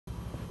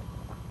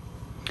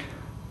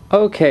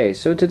Okay,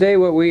 so today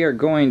what we are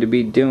going to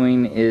be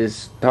doing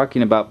is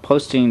talking about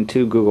posting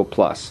to Google+.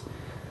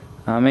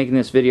 I'm making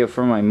this video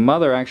for my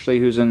mother actually,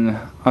 who's in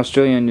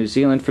Australia and New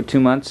Zealand for 2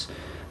 months,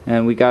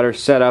 and we got her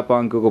set up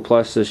on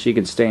Google+ so she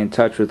can stay in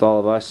touch with all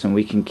of us and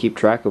we can keep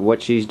track of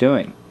what she's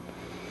doing.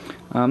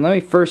 Let me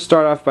first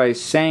start off by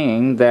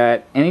saying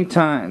that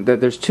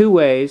there's two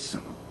ways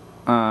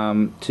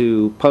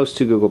to post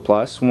to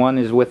Google+. One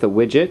is with a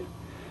widget,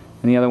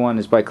 and the other one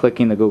is by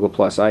clicking the Google+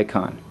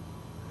 icon.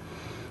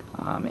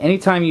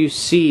 Anytime you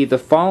see the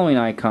following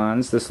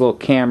icons, this little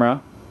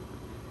camera,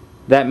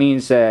 that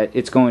means that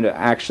it's going to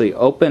actually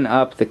open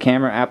up the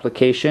camera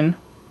application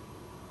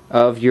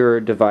of your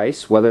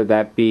device, whether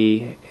that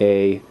be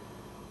a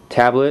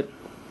tablet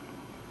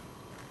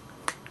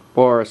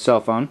or a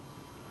cell phone.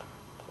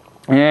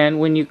 And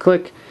when you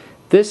click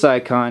this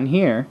icon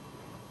here,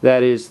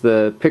 that is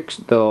the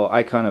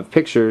icon of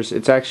pictures,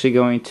 it's actually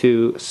going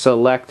to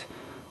select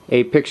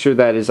a picture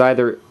that has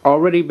either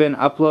already been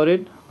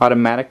uploaded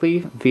automatically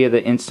via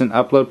the instant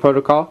upload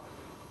protocol,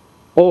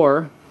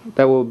 or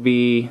that will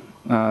be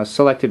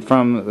selected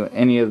from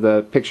any of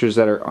the pictures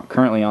that are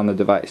currently on the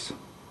device.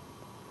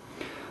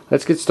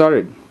 Let's get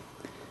started.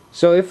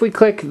 So if we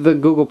click the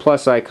Google+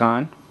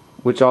 icon,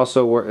 which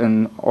also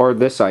or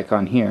this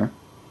icon here,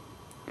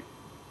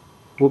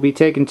 we'll be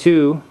taken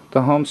to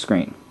the home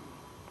screen.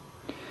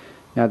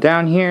 Now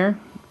down here,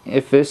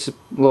 if this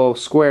little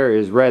square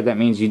is red, that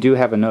means you do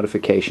have a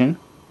notification.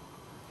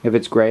 If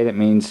it's gray, that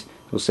means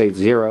it'll say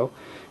 0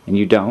 and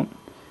you don't.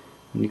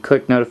 When you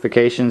click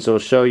notifications, it'll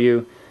show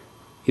you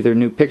either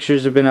new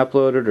pictures have been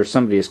uploaded or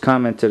somebody has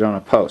commented on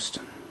a post.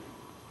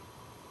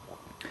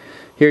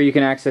 Here you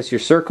can access your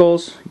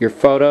circles, your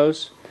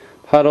photos,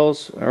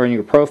 huddles, or in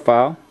your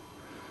profile.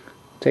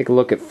 Take a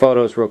look at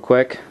photos real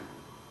quick.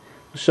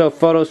 It'll show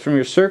photos from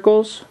your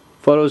circles,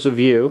 photos of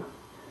you,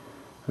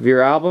 of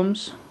your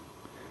albums,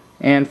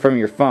 and from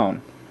your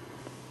phone.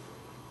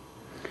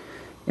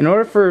 In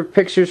order for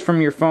pictures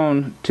from your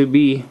phone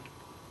to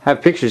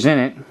have pictures in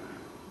it,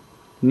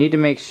 you need to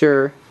make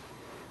sure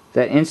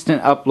that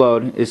instant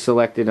upload is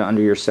selected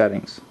under your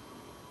settings.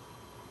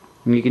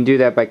 And you can do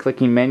that by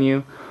clicking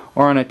menu,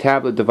 or on a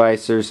tablet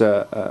device there's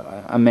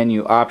a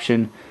menu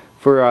option.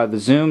 For the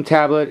Zoom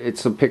tablet,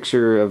 it's a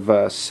picture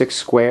of 6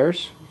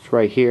 squares. It's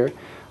right here.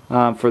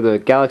 For the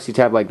Galaxy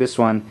tab like this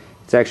one,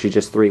 it's actually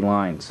just 3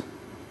 lines.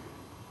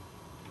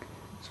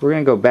 So we're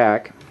going to go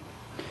back.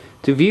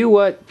 To view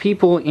what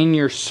people in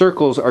your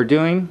circles are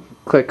doing,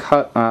 you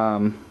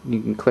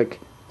can click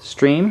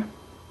Stream,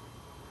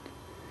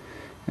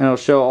 and it'll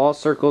show all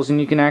circles, and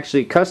you can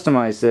actually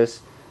customize this,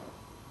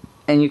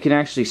 and you can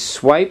actually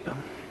swipe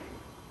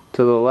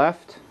to the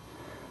left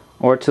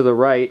or to the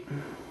right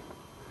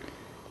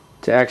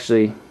to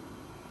actually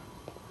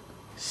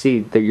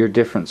see your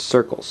different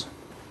circles.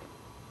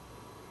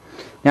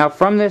 Now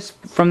from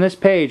this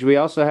page, we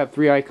also have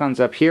 3 icons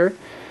up here.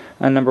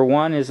 Number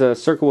 1 is a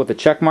circle with a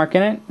check mark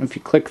in it. If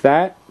you click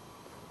that,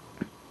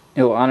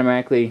 it will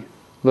automatically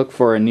look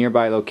for a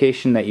nearby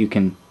location that you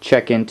can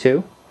check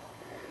into,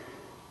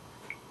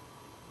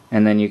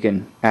 and then you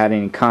can add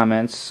any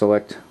comments,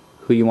 select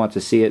who you want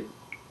to see it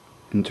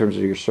in terms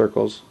of your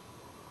circles.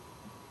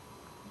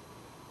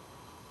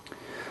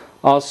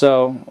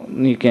 Also,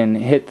 you can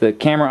hit the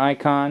camera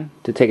icon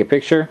to take a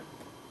picture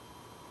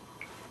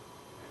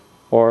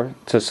or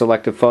to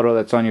select a photo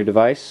that's on your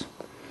device,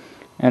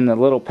 and the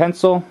little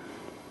pencil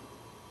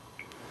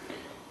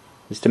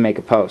is to make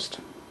a post.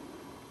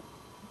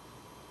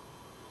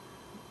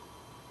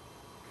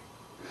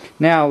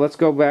 Now let's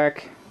go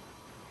back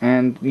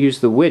and use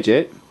the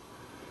widget.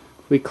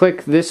 If we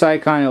click this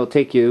icon, it will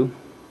take you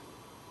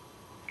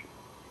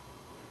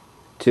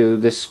to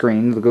this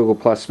screen, the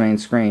Google+ main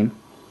screen.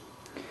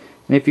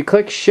 And if you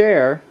click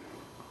share,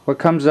 what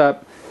comes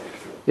up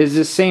is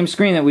this same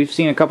screen that we've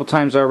seen a couple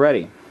times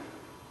already.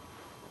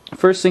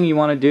 First thing you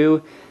want to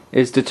do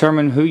is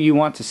determine who you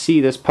want to see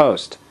this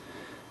post.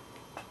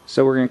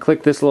 So we're going to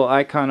click this little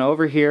icon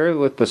over here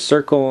with the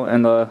circle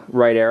and the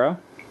right arrow,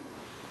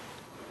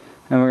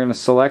 and we're going to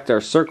select our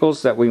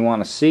circles that we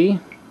want to see,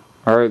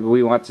 or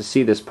we want to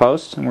see this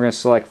post, and we're going to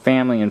select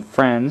family and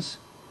friends.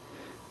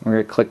 We're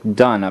going to click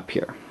done up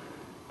here.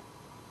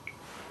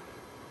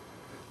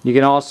 You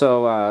can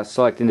also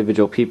select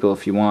individual people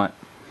if you want.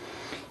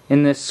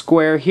 In this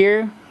square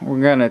here,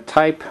 we're going to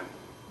type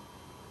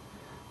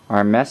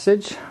our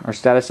message, our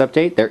status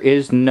update. There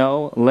is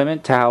no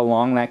limit to how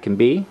long that can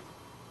be.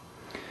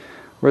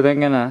 We're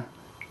then going to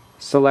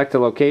select a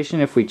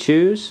location if we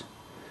choose.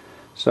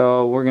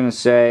 So we're going to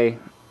say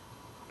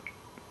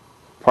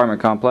apartment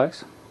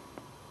complex.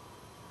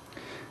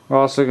 We're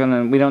also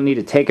we don't need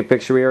to take a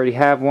picture, we already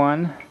have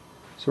one.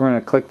 So we're going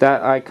to click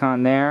that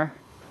icon there.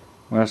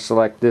 We're going to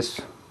select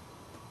this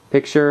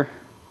picture.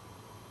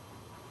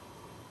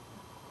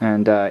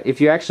 And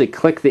if you actually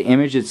click the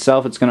image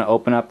itself, it's going to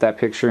open up that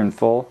picture in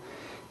full.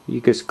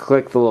 You just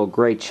click the little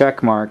gray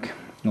check mark,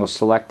 and we'll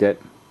select it.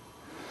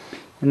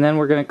 And then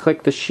we're going to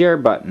click the share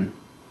button.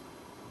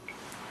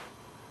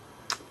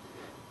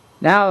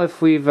 Now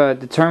if we've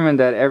determined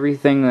that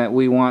everything that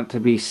we want to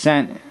be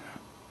sent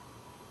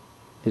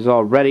is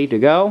all ready to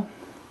go.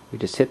 We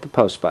just hit the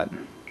post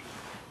button.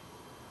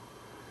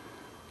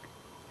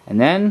 And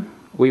then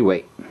we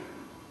wait.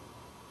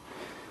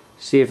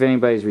 See if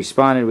anybody's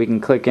responded. We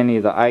can click any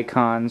of the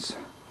icons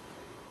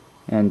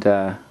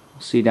and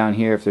see down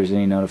here if there's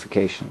any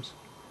notifications.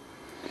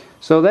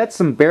 So that's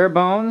some bare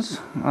bones.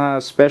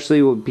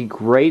 Especially would be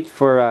great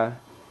for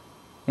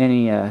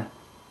any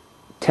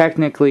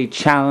technically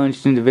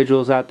challenged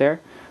individuals out there.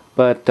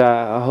 But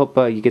I hope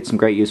you get some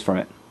great use from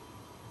it.